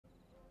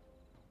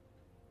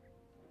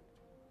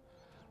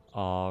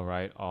All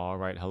right.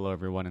 Hello,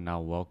 everyone, and now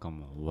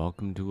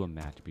welcome to a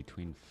match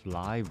between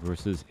Fly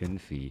versus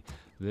Infi.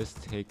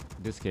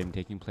 This game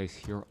taking place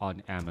here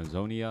on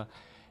Amazonia,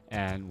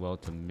 and well,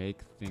 to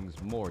make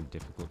things more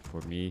difficult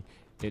for me,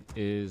 it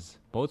is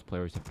both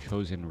players have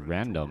chosen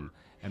random,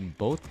 and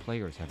both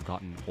players have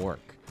gotten orc.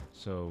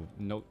 So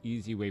no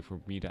easy way for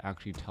me to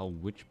actually tell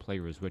which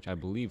player is which. I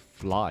believe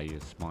Fly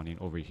is spawning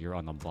over here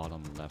on the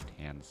bottom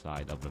left-hand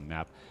side of the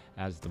map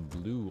as the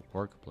blue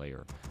orc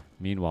player.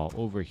 Meanwhile,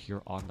 over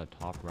here on the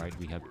top right,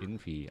 we have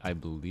Infi, I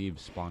believe,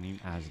 spawning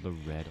as the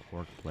red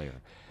orc player.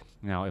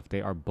 Now, if they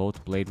are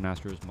both Blade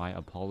Masters, my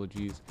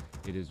apologies.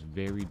 It is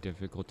very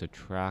difficult to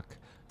track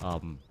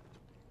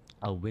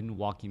a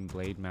wind-walking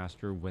Blade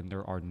Master when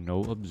there are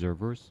no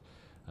observers.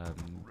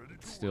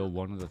 Still,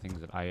 one of the things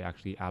that I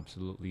actually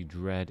absolutely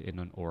dread in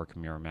an Orc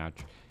mirror match,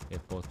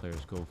 if both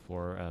players go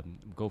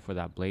for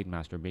that Blade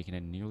Master, making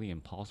it nearly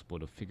impossible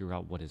to figure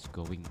out what is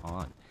going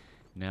on.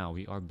 Now,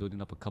 we are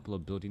building up a couple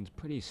of buildings,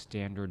 pretty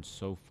standard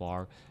so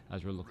far,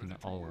 as we're looking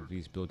at all of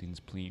these buildings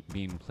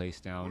being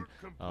placed down.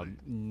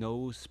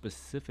 No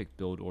specific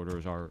build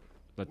orders are.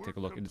 Let's take a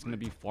look. It's going to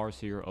be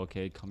Farseer,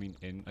 okay, coming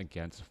in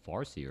against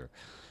Farseer.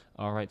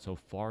 Alright, so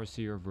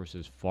Farseer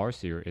versus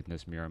Farseer in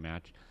this mirror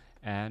match.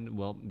 And,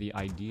 well, the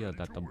idea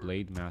that the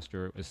Blade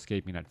Master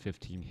escaping at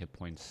 15 hit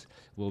points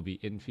will be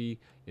Infi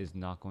is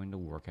not going to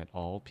work at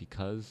all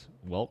because,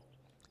 well,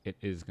 it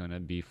is going to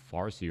be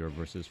Farseer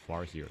versus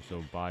Farseer.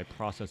 So by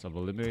process of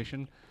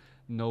elimination,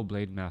 no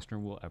Blade Master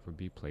will ever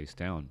be placed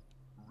down.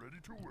 Ready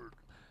to work.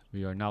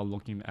 We are now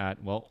looking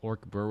at, well,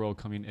 Orc Burrow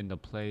coming into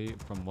play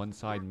from one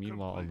side,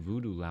 meanwhile a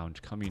Voodoo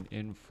Lounge coming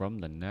in from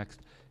the next.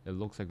 It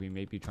looks like we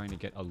may be trying to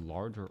get a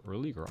larger,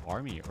 earlier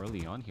army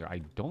early on here.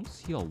 I don't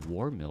see a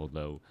War Mill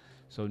though.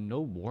 So no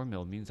War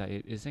Mill means that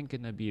it isn't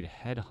going to be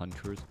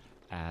Headhunters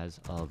as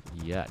of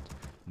yet.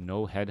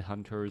 No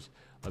Headhunters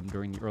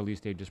during the early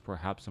stages,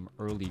 perhaps some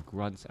early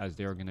Grunts as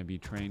they're going to be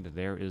trained.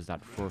 There is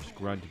that first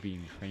Grunt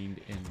being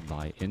trained in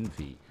by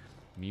Infi.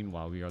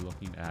 Meanwhile, we are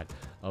looking at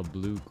a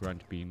blue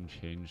Grunt being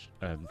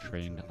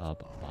trained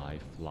up by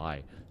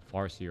Fly.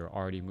 Farseer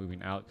already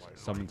moving out,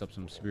 summons up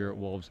some Spirit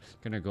Wolves.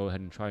 Gonna go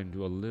ahead and try and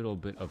do a little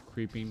bit of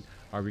creeping.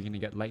 Are we gonna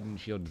get Lightning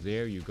Shield?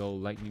 There you go,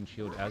 Lightning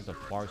Shield as the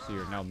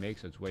Farseer now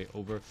makes its way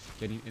over,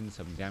 getting in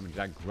some damage.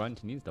 That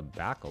Grunt needs to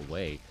back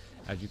away.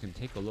 As you can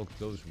take a look,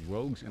 those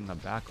rogues in the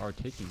back are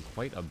taking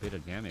quite a bit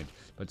of damage,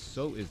 but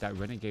so is that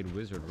Renegade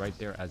Wizard right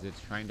there as it's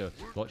trying to,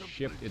 well,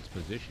 shift its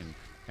position.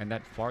 And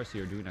that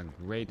Farseer doing a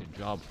great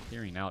job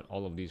clearing out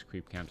all of these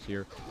creep camps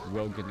here.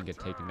 Rogue gonna get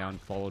taken down,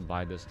 followed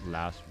by this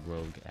last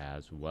rogue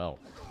as well.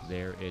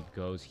 There it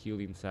goes.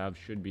 Healing salve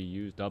should be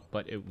used up,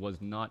 but it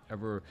was not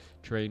ever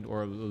trained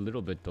or a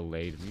little bit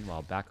delayed.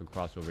 Meanwhile, back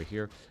across over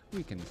here,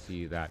 we can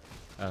see that,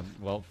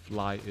 well,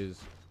 Fly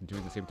is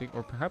doing the same thing,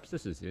 or perhaps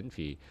this is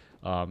Infi.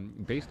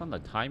 Based on the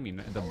timing,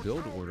 the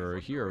build order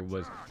here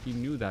was he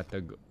knew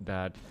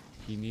that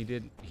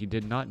he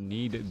did not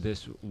need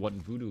this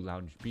Voodoo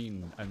Lounge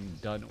being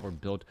done or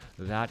built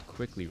that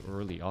quickly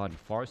early on.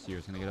 Farseer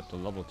is going to get up to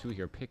level 2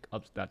 here, pick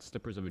up that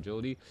Slippers of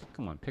Agility.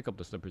 Come on, pick up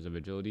the Slippers of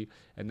Agility,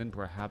 and then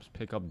perhaps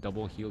pick up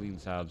double healing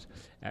salves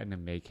and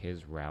make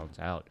his rounds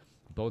out.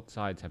 Both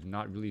sides have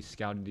not really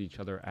scouted each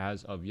other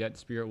as of yet.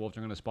 Spirit Wolves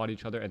are going to spot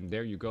each other, and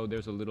there you go.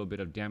 There's a little bit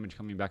of damage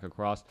coming back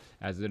across,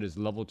 as it is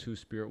level 2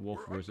 Spirit Wolf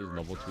versus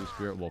level 2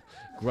 Spirit Wolf.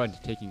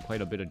 Grunt taking quite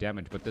a bit of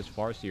damage, but this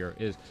Farseer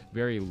is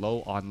very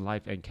low on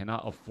life and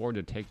cannot afford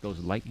to take those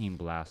lightning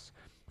blasts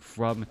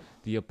from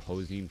the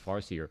opposing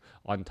Farseer.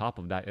 On top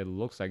of that, it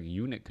looks like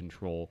unit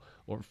control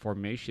or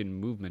formation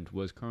movement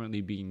was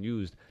currently being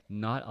used,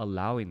 not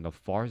allowing the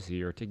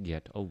Farseer to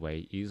get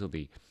away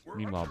easily.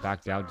 Meanwhile,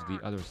 back down to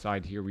the other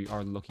side here, we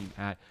are looking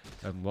at,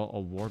 well, a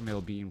War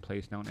Mill being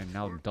placed down, and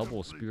now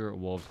double Spirit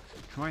Wolves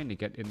trying to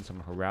get in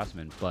some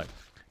harassment, but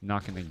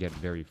not going to get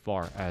very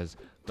far, as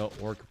the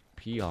Orc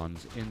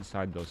peons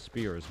inside those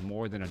spears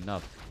more than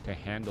enough to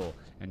handle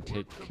and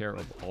take care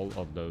of all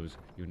of those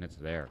units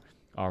there.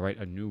 Alright,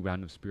 a new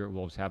round of Spirit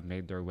Wolves have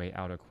made their way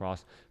out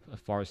across.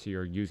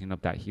 Farseer using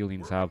up that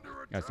healing salve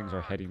as things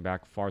are heading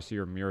back.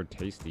 Farseer mirrored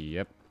Tasty,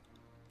 yep.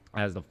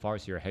 As the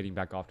Farseer heading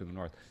back off to the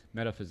north.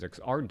 Metaphysics,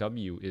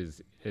 RW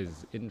is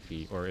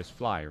Infi, or is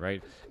Fly,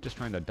 right? Just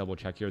trying to double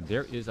check here.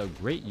 There is a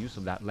great use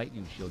of that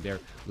Lightning Shield there.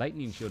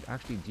 Lightning Shield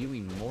actually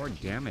dealing more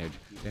damage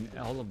than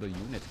all of the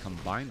units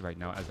combined right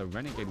now, as the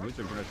Renegade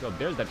Wizard is going to show up.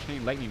 There's that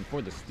Chain Lightning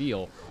for the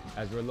steal,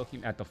 as we're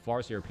looking at the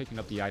Farseer picking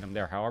up the item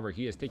there. However,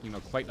 he is taking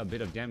quite a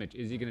bit of damage.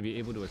 Is he going to be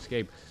able to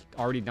escape?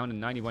 Already down to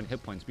 91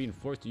 hit points, being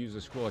forced to use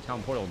the Scroll of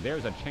Town Portal.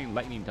 There's a Chain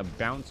Lightning to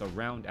bounce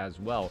around as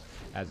well,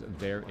 as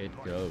there it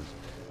goes.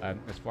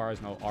 As far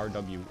as now,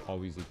 RW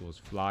always equals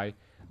Fly.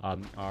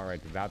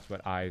 Alright, that's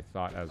what I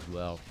thought as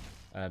well.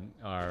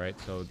 Alright,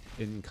 so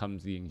in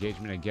comes the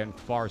engagement again.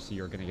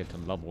 Farseer are going to get to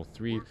level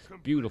 3.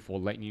 Beautiful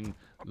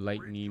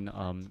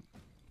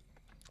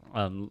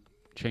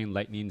Chain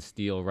Lightning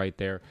steal right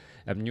there.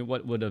 And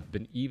what would have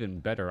been even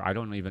better, I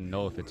don't even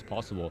know if it's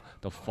possible,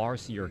 the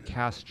Farseer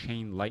cast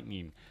Chain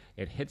Lightning.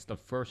 It hits the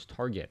first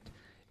target.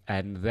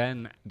 And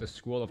then the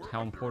Scroll of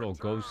Town Portal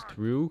goes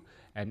through,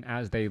 and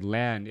as they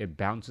land, it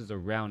bounces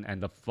around,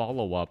 and the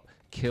follow-up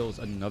kills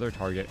another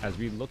target as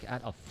we look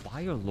at a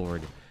Fire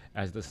Lord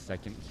as the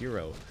second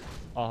hero.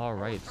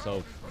 Alright,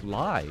 so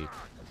Fly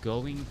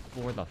going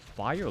for the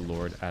Fire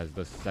Lord as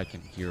the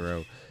second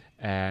hero,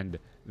 and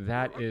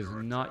that is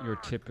not your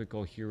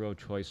typical hero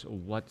choice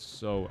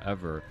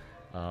whatsoever.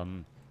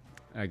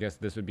 I guess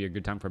this would be a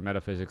good time for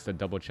Metaphysics to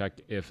double check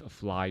if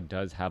Fly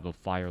does have a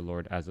Fire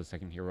Lord as the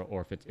second hero,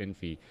 or if it's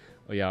Infi.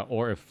 Yeah,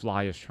 or if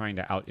Fly is trying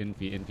to out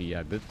Infi.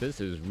 Yeah, this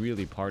is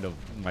really part of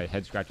my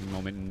head scratching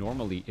moment.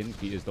 Normally,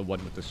 Infi is the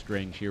one with the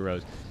strange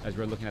heroes, as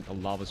we're looking at the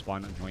Lava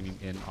Spawn joining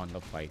in on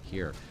the fight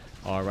here.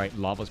 Alright,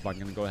 Lava Spawn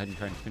going to go ahead and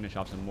try and finish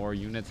off some more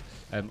units.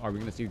 Are we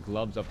going to see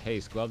Gloves of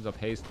Haste? Gloves of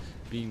Haste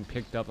being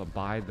picked up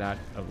by that,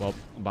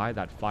 by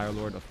that Fire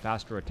Lord. A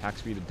faster attack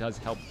speed. It does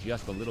help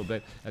just a little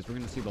bit, as we're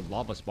going to see the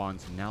Lava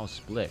Spawns now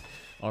split.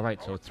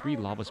 Alright, so 3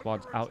 Lava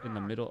Spawns out in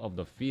the middle of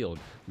the field.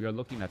 We are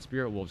looking at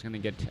Spirit Wolves going to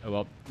get,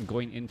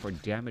 going in for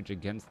damage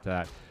against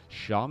that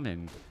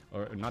Shaman,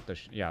 or not the,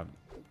 yep,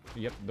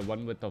 the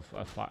one with the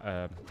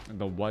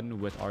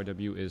with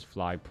RW is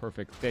Fly.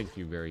 Perfect. Thank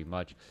you very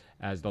much.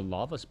 As the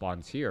Lava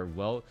Spawns here,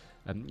 well,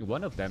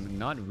 one of them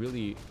not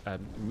really,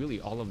 really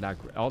all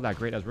that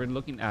great. As we're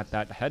looking at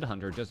that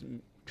Headhunter just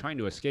trying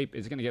to escape,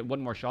 is going to get one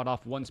more shot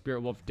off. One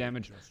Spirit Wolf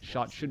damage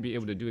shot should be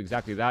able to do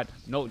exactly that.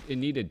 No, it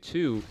needed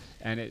 2,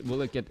 and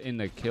will it get in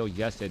the kill?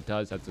 Yes, it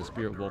does, as the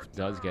Spirit Wolf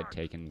does get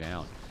taken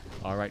down.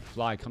 Alright,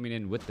 Fly coming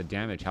in with the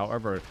damage.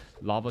 However,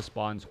 Lava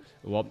Spawns,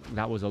 well,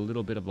 that was a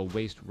little bit of a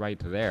waste right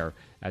there,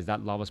 as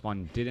that Lava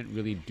Spawn didn't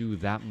really do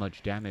that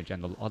much damage,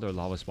 and the other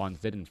Lava Spawns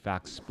did in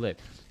fact split.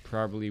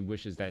 Probably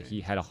wishes that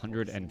he had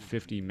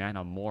 150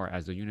 mana more,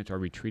 as the units are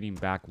retreating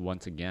back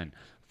once again.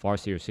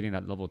 Farseer sitting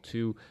at level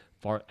 2,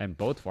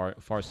 both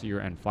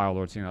Farseer and Fire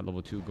Lord sitting at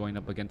level 2, going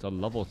up against a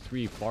level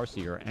 3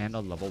 Farseer and a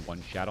level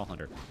 1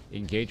 Shadowhunter.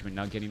 Engagement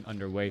now getting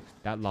underway.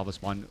 That Lava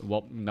Spawn,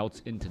 well,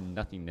 melts into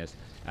nothingness,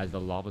 as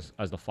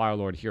the Fire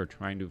Lord here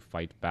trying to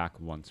fight back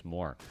once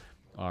more.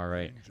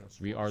 Alright,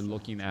 we are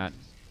looking at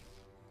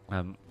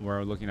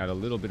we're looking at a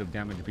little bit of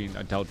damage being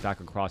dealt back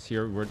across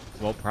here.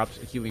 Well, perhaps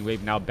Healing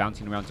Wave now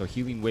bouncing around. So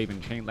Healing Wave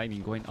and Chain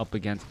Lightning going up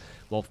against,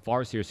 well,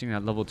 Farseer sitting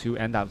at level 2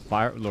 and that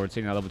Fire Lord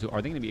sitting at level 2.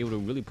 Are they going to be able to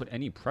really put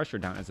any pressure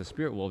down, as the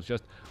Spirit Wolves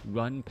just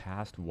run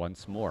past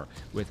once more?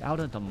 Without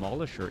a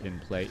Demolisher in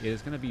play, it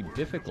is going to be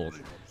difficult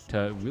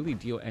to really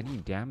deal any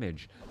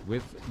damage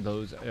with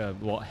those,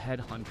 well,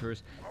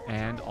 Headhunters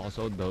and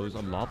also those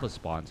Lava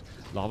Spawns.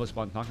 Lava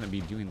Spawn's not going to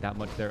be doing that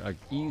much there. An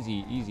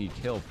easy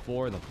kill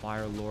for the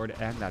Fire Lord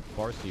and that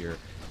Farseer,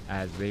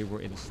 as they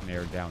were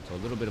ensnared down. So a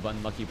little bit of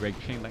unlucky break.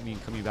 Chain Lightning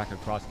coming back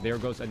across. There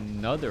goes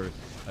another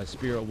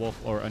Spirit Wolf,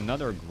 or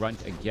another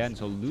Grunt again.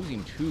 So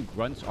losing 2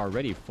 Grunts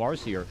already.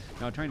 Farseer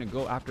now trying to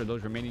go after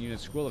those remaining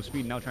units. Scroll of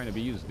Speed now trying to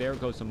be used. There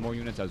goes some more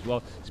units as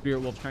well. Spirit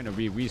Wolf trying to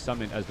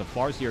re-summon, as the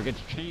Farseer gets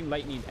Chain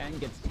Lightning and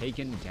gets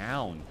taken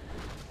down.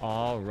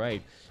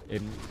 Alright,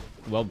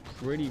 well,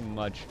 pretty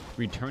much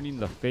returning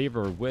the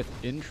favor with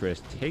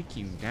interest,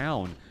 taking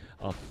down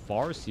a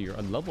Farseer,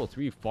 a level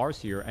 3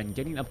 Farseer, and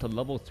getting up to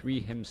level 3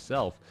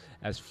 himself,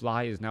 as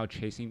Fly is now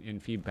chasing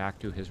Infi back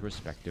to his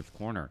respective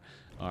corner.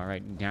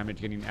 Alright, damage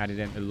getting added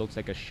in. It looks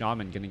like a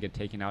Shaman going to get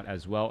taken out,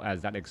 as well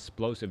as that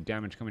explosive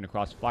damage coming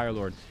across. Fire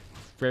Lord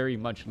very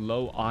much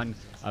low on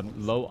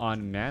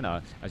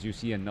mana, as you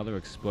see another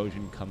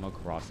explosion come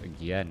across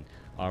again.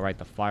 Alright,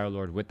 the Fire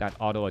Lord with that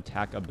auto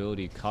attack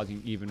ability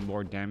causing even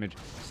more damage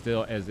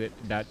still, as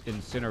that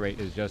Incinerate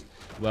is just,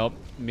 well,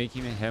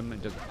 making him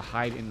just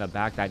hide in the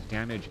back. That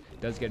damage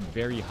does get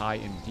very high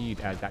indeed,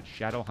 as that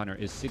Shadowhunter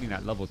is sitting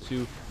at level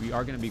 2. We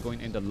are going to be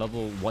going into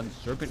level 1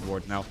 Serpent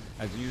Wards now,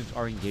 as units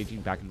are engaging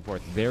back and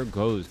forth. There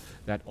goes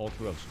that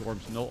Ultra of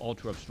Storms. No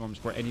Ultra of Storms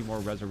for any more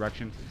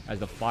Resurrection, as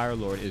the Fire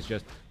Lord is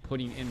just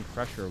putting in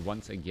pressure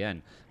once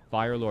again.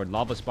 Fire Lord,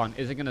 Lava Spawn,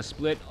 is it going to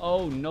split?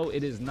 Oh, no,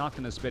 it is not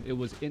going to split. It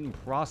was in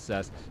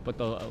process, but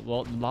the,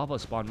 well, Lava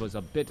Spawn was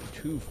a bit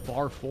too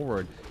far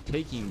forward,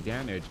 taking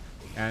damage.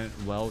 And,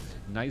 well,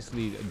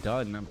 nicely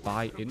done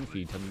by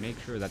Infi to make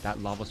sure that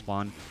that Lava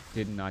Spawn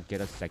did not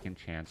get a second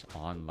chance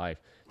on life.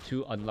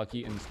 2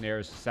 unlucky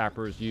ensnares,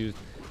 sappers used.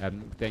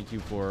 Thank you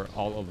for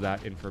all of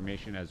that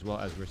information, as well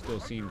as we're still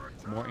seeing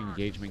more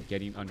engagement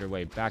getting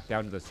underway. Back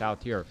down to the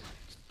south here.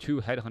 2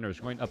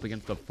 Headhunters going up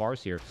against the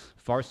Farseer.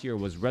 Farseer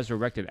was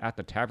resurrected at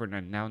the tavern,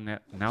 and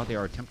now they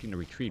are attempting to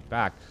retreat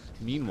back.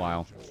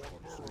 Meanwhile,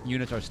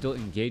 units are still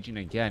engaging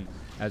again,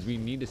 as we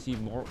need to see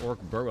more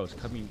Orc Burrows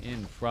coming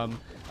in from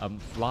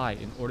Fly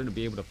in order to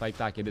be able to fight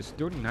back. It is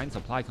 39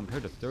 supply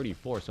compared to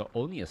 34, so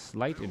only a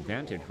slight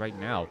advantage right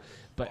now.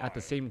 But at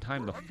the same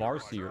time, the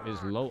Farseer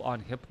is low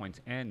on hit points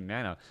and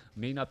mana.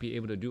 May not be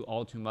able to do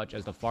all too much,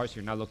 as the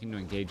Farseer now looking to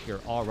engage here.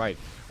 Alright.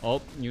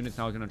 Oh, units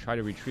now going to try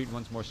to retreat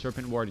once more.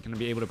 Serpent Ward going to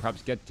be able to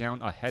perhaps get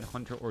down a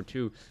Headhunter or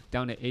 2,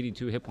 down to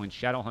 82 hit points.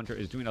 Shadowhunter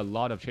is doing a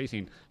lot of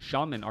chasing.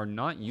 Shaman are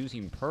not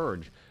using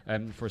Purge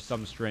for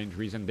some strange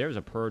reason. There's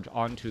a Purge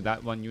onto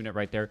that one unit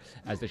right there,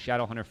 as the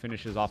Shadowhunter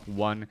finishes off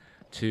 1,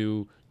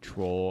 2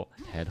 Troll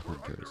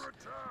Headhunters.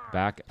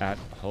 Back at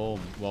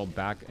home, well,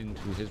 back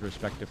into his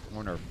respective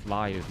corner.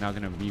 Fly is now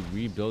going to be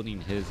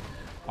rebuilding his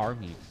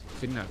army,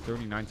 sitting at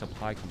 39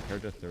 supply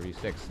compared to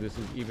 36. This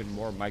is even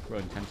more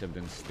micro-intensive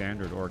than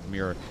standard Orc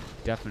Mirror,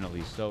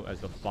 definitely so, as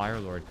the Fire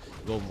Lord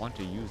will want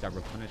to use that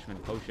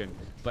replenishment potion,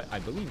 but I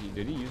believe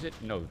did he use it?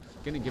 No,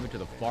 gonna give it to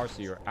the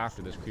Farseer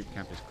after this creep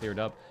camp is cleared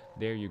up.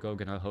 There you go,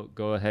 gonna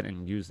go ahead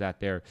and use that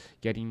there,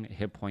 getting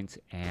hit points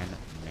and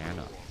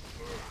mana.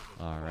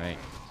 Alright.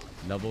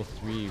 Level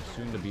 3,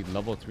 soon to be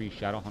level 3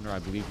 Shadowhunter, I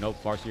believe. Nope,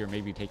 Farseer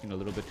may be taking a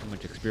little bit too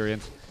much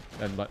experience.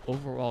 But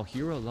overall,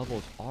 hero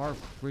levels are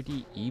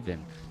pretty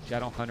even.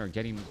 Shadowhunter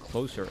getting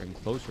closer and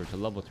closer to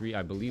level 3.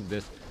 I believe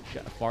this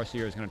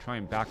Farseer is going to try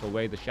and back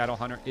away. The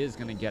Shadowhunter is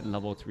going to get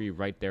level 3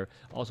 right there.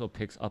 Also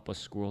picks up a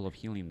Scroll of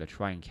Healing to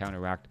try and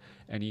counteract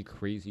any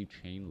crazy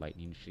Chain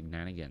Lightning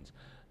shenanigans.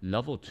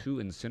 Level 2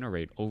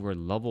 Incinerate over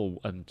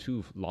level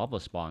 2 Lava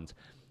Spawns.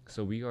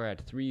 So we are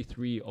at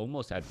 3-3,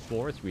 almost at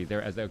 4-3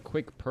 there, as a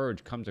quick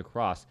purge comes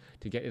across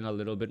to get in a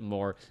little bit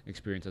more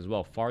experience as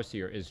well.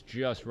 Farseer is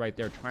just right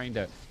there trying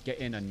to get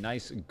in a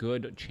nice,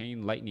 good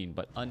Chain Lightning,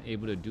 but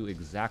unable to do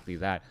exactly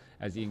that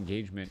as the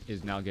engagement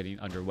is now getting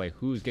underway.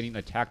 Who's getting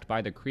attacked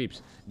by the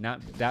creeps?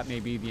 That may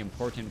be the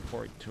important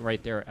part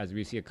right there, as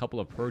we see a couple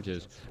of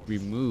purges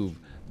remove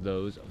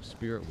those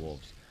Spirit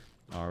Wolves.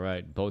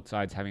 Alright, both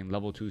sides having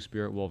level 2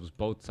 Spirit Wolves,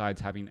 both sides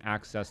having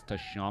access to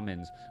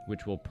Shamans,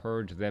 which will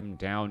purge them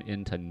down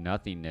into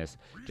nothingness,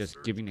 just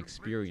giving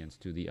experience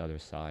to the other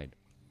side.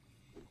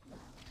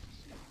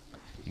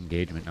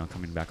 Engagement now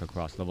coming back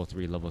across. Level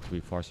 3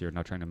 Farseer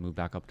now trying to move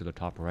back up to the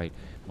top right.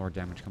 More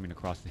damage coming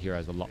across here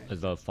as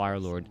the Fire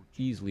Lord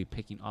easily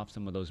picking off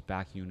some of those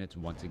back units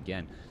once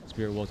again.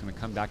 Spirit Wolf's going to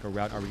come back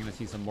around. Are we going to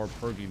see some more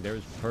purging?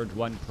 There's Purge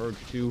 1, Purge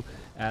 2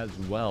 as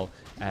well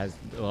as,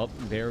 well,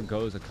 there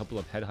goes a couple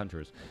of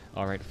Headhunters.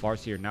 Alright,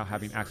 Farseer now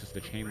having access to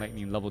Chain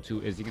Lightning level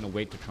 2. Is he going to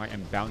wait to try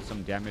and bounce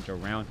some damage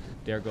around?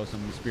 There goes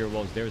some Spirit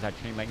Wolves. There's that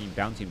Chain Lightning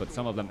bouncing, but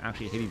some of them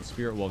actually hitting the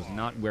Spirit Wolves,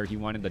 not where he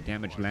wanted the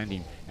damage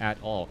landing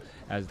at all,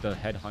 as the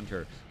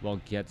Headhunter,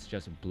 well, gets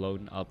just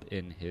blown up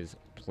in his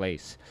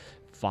place.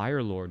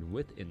 Fire Lord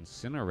with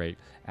Incinerate,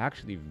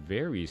 actually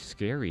very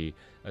scary,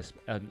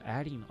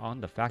 adding on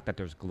the fact that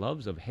there's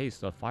Gloves of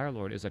Haste. The Fire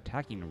Lord is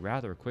attacking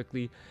rather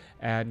quickly,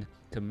 and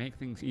to make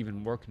things even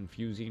more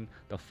confusing,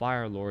 the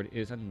Fire Lord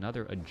is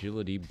another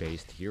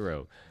agility-based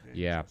hero.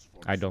 Yeah,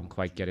 I don't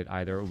quite get it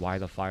either, why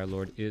the Fire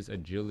Lord is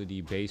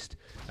agility-based.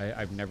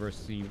 I've never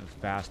seen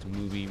a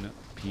fast-moving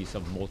piece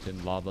of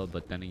molten lava,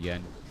 but then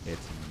again,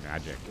 it's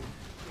magic.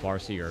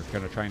 Farseer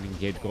gonna try and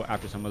engage, go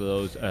after some of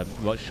those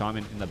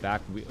Shaman in the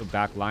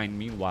back line.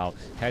 Meanwhile,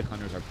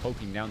 Headhunters are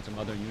poking down some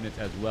other units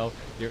as well.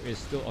 There is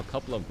still a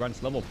couple of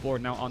grunts. Level 4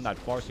 now on that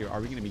Farseer.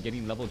 Are we going to be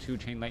getting level 2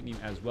 Chain Lightning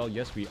as well?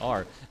 Yes, we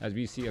are, as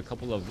we see a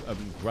couple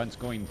of grunts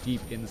going deep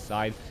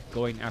inside,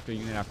 going after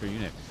unit after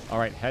unit.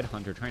 Alright,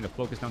 Headhunter trying to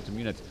focus down some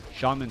units.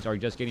 Shamans are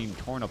just getting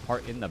torn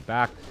apart in the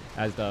back,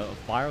 as the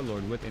Fire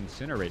Lord with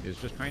Incinerate is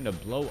just trying to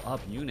blow up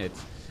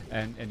units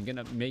and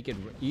gonna make it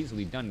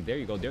easily done. There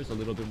you go. There's a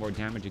little bit more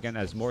damage again,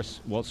 as more,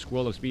 well,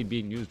 Scroll of Speed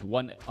being used.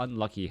 One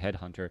unlucky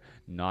Headhunter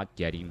not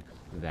getting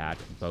that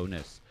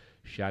bonus.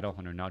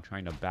 Shadowhunter now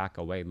trying to back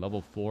away.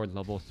 Level 4,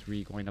 level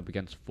 3 going up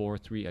against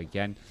 4-3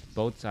 again.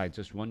 Both sides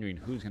just wondering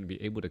who's going to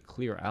be able to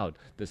clear out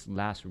this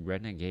last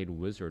Renegade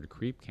Wizard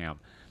creep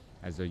camp,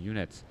 as the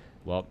units,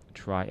 well,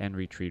 try and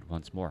retreat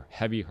once more.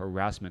 Heavy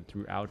harassment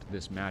throughout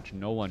this match.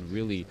 No one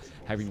really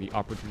having the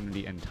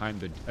opportunity and time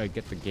to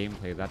get the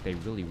gameplay that they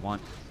really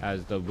want,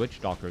 as the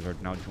Witch Doctors are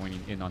now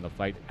joining in on the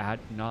fight.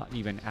 Not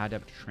even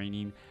adept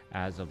training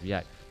as of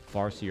yet.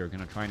 Farseer are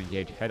going to try and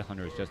engage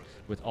Headhunters just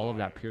with all of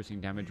that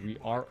piercing damage. We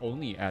are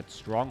only at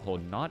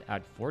Stronghold, not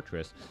at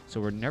Fortress, so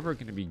we're never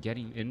going to be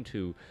getting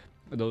into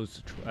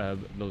those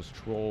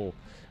troll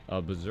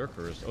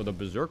berserkers, or the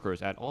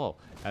berserkers at all,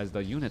 as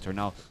the units are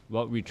now,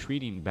 well,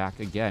 retreating back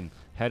again.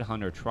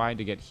 Headhunter trying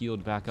to get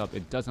healed back up.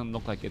 It doesn't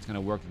look like it's going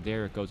to work.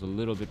 There it goes, a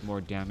little bit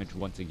more damage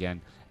once again,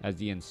 as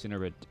the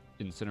Incinerate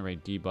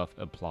debuff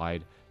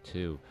applied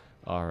too.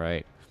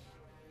 Alright,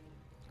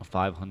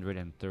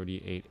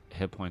 538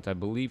 hit points. I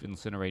believe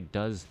Incinerate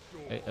does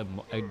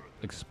a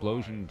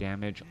explosion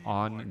damage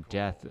on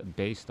death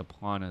based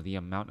upon the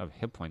amount of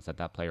hit points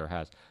that player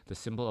has. The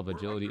symbol of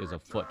agility is a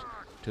foot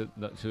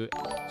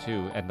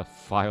and the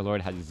Fire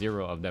Lord has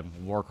 0 of them.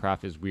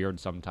 WarCraft is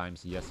weird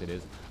sometimes. Yes, it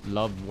is.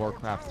 Love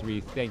WarCraft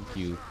 3. Thank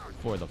you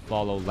for the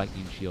follow.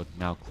 Lightning Shield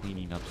now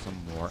cleaning up some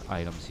more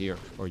items here,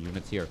 or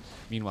units here.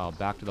 Meanwhile,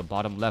 back to the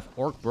bottom left,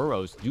 Orc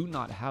Burrows do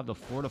not have the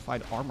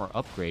fortified armor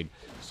upgrade,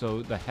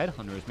 so the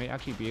Headhunters may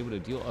actually be able to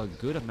deal a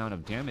good amount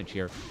of damage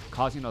here,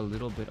 causing a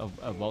little bit of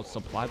well,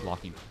 supply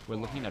blocking. We're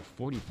looking at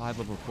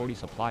 45 over 40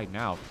 supply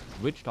now.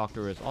 Witch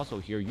Doctor is also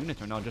here.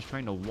 Units are now just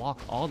trying to walk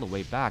all the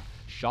way back.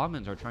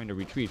 Shamans are trying to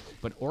retreat,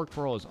 but Orc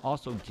Burrows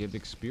also give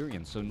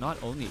experience, so not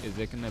only is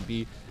it going to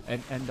be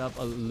and end up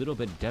a little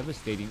bit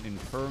devastating in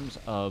terms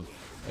of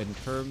in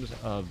terms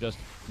of just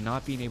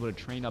not being able to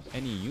train up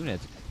any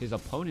units, his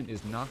opponent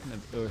is not going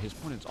to, or his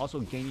opponent's also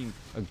gaining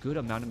a good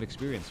amount of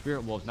experience.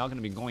 Spirit Wolf's now going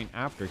to be going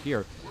after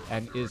here,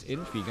 and is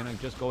Infi going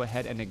to just go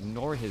ahead and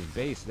ignore his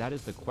base? That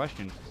is the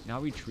question. Now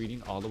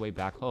retreating all the way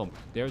back home.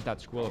 There's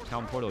that Scroll of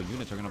Town Portal.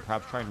 Units are going to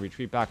perhaps try and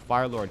retreat back.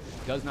 Firelord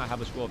does not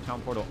have a Scroll of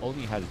Town Portal,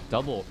 only has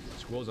double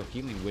Scrolls of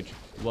Healing, which,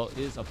 well,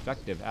 is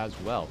effective as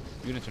well.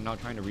 Units are now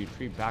trying to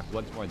retreat back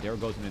once more. There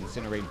goes an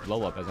Incinerate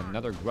blow up as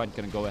another Grunt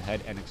going to go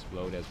ahead and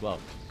explode as well.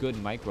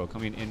 Good micro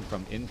coming in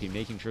from Infi,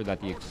 making sure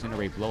that the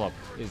Incinerate blow up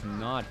is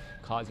not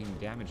causing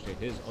damage to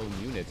his own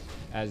units.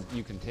 As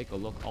you can take a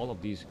look, all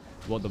of these,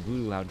 well, the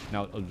Voodoo Lounge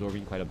now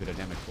absorbing quite a bit of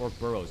damage. Orc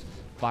Burrows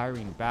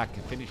firing back,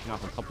 finishing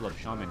off a couple of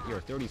Shaman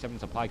here. 37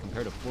 supply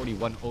compared to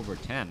 41 over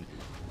 10.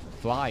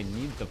 Fly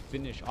needs to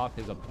finish off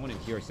his opponent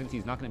here since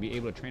he's not going to be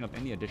able to train up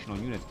any additional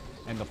units,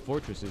 and the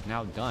Fortress is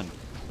now done.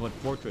 But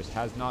Fortress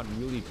has not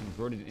really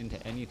converted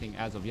into anything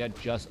as of yet,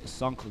 just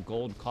sunk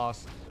gold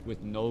costs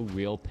with no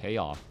real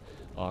payoff.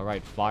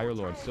 Alright,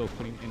 Firelord still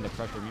putting in the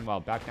pressure.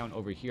 Meanwhile, back down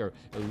over here,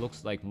 it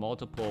looks like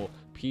multiple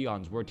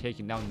peons were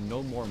taken down.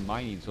 No more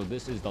mining, so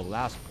this is the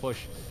last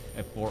push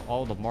for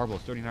all the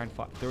marbles.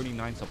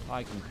 39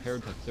 supply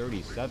compared to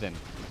 37.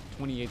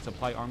 28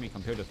 supply army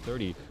compared to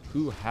 30.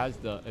 Who has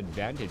the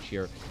advantage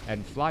here?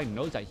 And Fly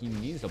knows that he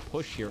needs a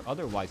push here,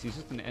 otherwise he's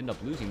just going to end up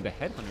losing. The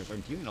Headhunters are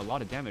dealing a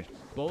lot of damage.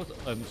 Both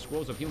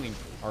Scrolls of Healing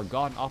are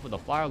gone off of the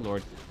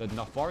Firelord. The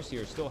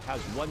Farseer still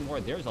has one more.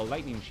 There's a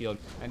Lightning Shield,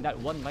 and that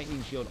one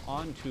Lightning Shield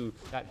onto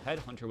that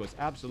Headhunter was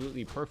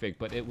absolutely perfect,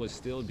 but it was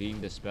still being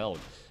dispelled.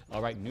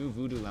 Alright, new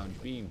Voodoo Lounge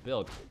being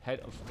built. Head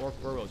of Orc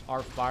Burrows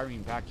are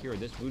firing back here.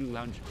 This Voodoo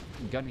Lounge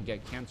gonna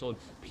get cancelled.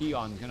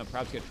 Peon's gonna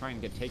perhaps try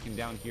and get taken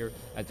down here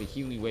as the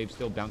healing wave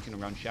still bouncing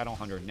around.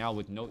 Shadowhunter now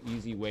with no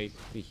easy way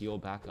to heal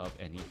back up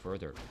any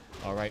further.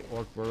 Alright,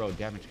 Orc Burrow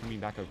damage coming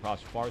back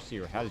across.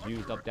 Farseer has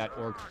used up that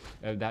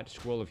that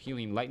Scroll of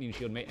Healing. Lightning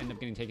Shield may end up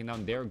getting taken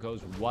down. There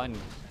goes one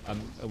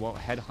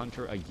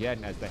Headhunter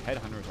again, as the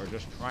Headhunters are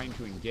just trying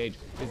to engage.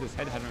 Is this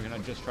Headhunter gonna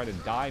just try to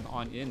dive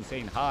on in,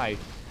 saying, "Hi,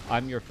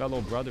 I'm your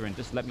fellow brother and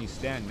just let me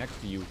stand next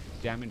to you"?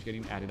 Damage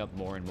getting added up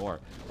more and more.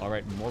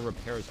 Alright, more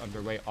repairs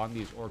underway on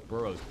these Orc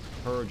Burrows.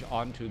 Purge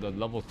onto the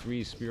level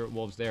 3 Spirit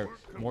Wolves there.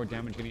 More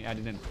damage getting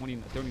added in.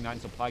 39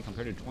 supply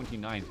compared to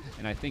 29.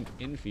 And I think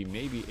Infi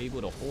may be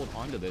able to hold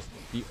on to this.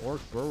 The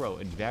Orc Burrow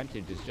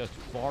advantage is just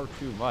far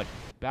too much.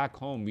 Back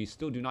home, we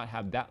still do not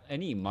have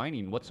any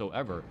mining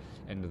whatsoever.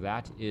 And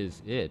that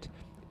is it.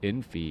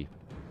 Infi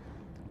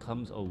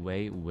comes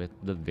away with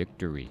the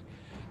victory.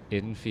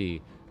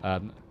 Infi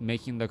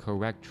making the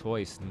correct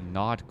choice,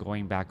 not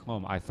going back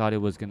home. I thought it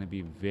was going to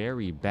be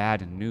very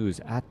bad news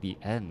at the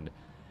end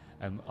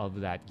of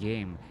that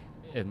game.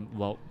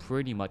 Well,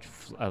 pretty much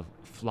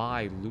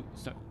Fly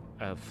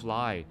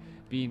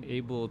being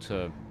able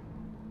to...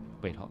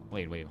 Wait,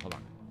 hold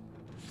on.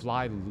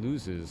 Fly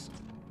loses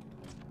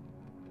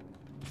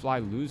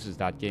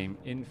that game.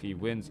 Infi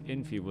wins.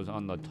 Infi was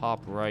on the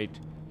top right.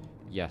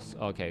 Yes,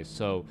 okay,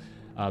 so...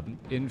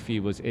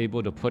 Infi was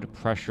able to put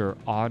pressure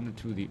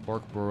onto the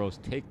Orc Burrows,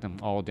 take them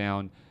all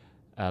down.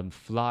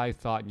 Fly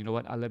thought, you know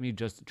what, let me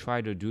just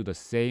try to do the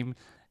same.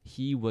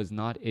 He was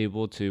not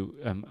able to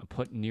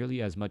put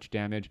nearly as much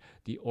damage.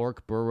 The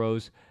Orc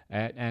Burrows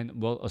and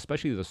well,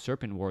 especially the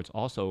Serpent Wards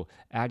also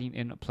adding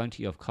in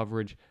plenty of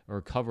coverage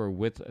or cover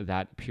with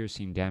that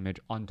piercing damage.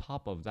 On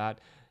top of that,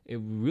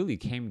 it really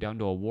came down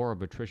to a war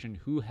of attrition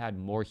who had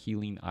more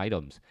healing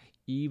items.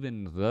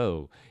 Even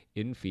though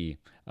even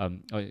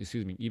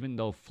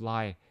though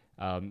Fly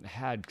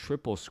had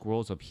triple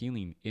Scrolls of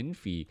Healing,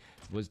 Infi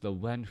was the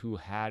one who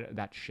had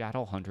that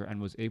Shadowhunter and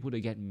was able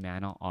to get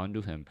mana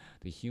onto him.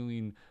 The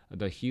healing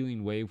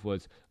wave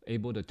was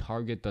able to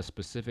target the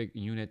specific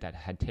unit that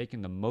had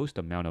taken the most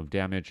amount of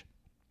damage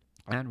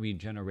and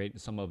regenerate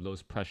some of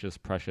those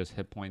precious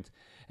hit points,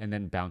 and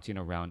then bouncing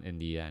around in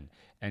the end.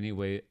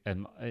 Anyway,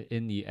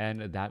 in the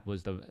end, that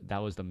was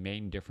the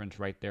main difference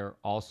right there.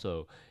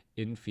 Also,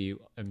 Infi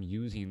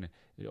using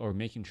or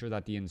making sure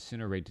that the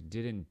Incinerate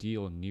didn't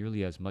deal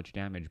nearly as much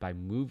damage by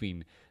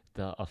moving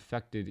the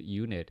affected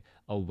unit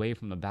away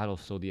from the battle,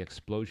 so the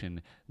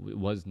explosion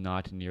was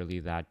not nearly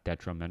that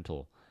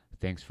detrimental.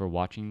 Thanks for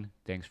watching.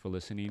 Thanks for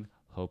listening.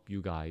 Hope you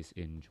guys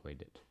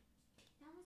enjoyed it.